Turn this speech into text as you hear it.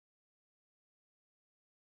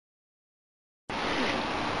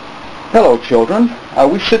Hello children, are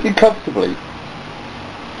we sitting comfortably?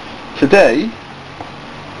 Today,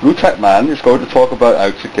 Blu-tac Man is going to talk about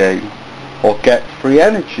how to gain or get free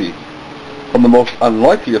energy from the most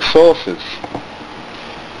unlikely of sources.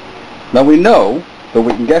 Now we know that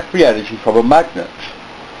we can get free energy from a magnet.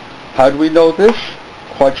 How do we know this?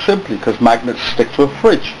 Quite simply, because magnets stick to a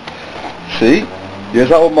fridge. See,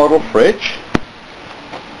 here's our model fridge,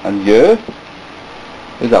 and here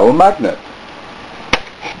is our magnet.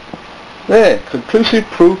 There, conclusive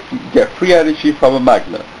proof you can get free energy from a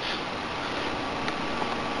magnet.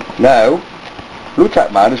 Now,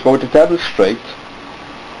 Blu-tac Man is going to demonstrate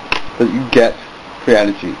that you get free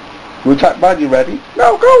energy. Blu-tac Man, you ready?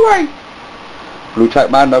 No, go away!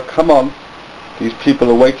 Blu-tac Man, now come on. These people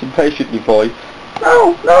are waiting patiently for you.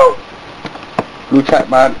 No, no! Blu-tac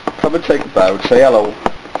Man, come and take a bow and say hello.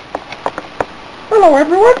 Hello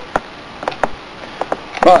everyone!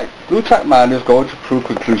 Right, Blu-tac Man is going to prove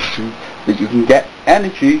conclusively that you can get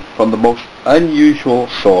energy from the most unusual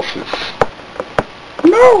sources.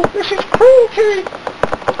 No, this is cruelty!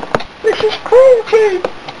 This is cruelty!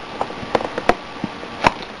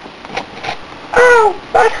 Ow,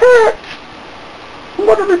 that hurts! I'm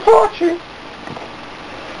going to report you.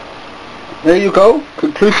 There you go,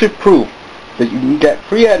 conclusive proof that you can get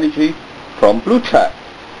free energy from Blu-tac.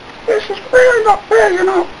 This is really not fair, you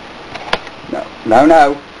know.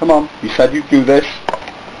 Now, come on, you said you'd do this.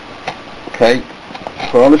 Okay,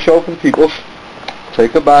 put on a show for the peoples.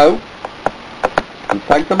 Take a bow. And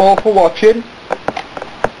thank them all for watching.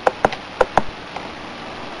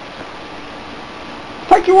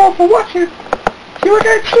 Thank you all for watching. See you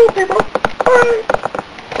again soon, people. Bye.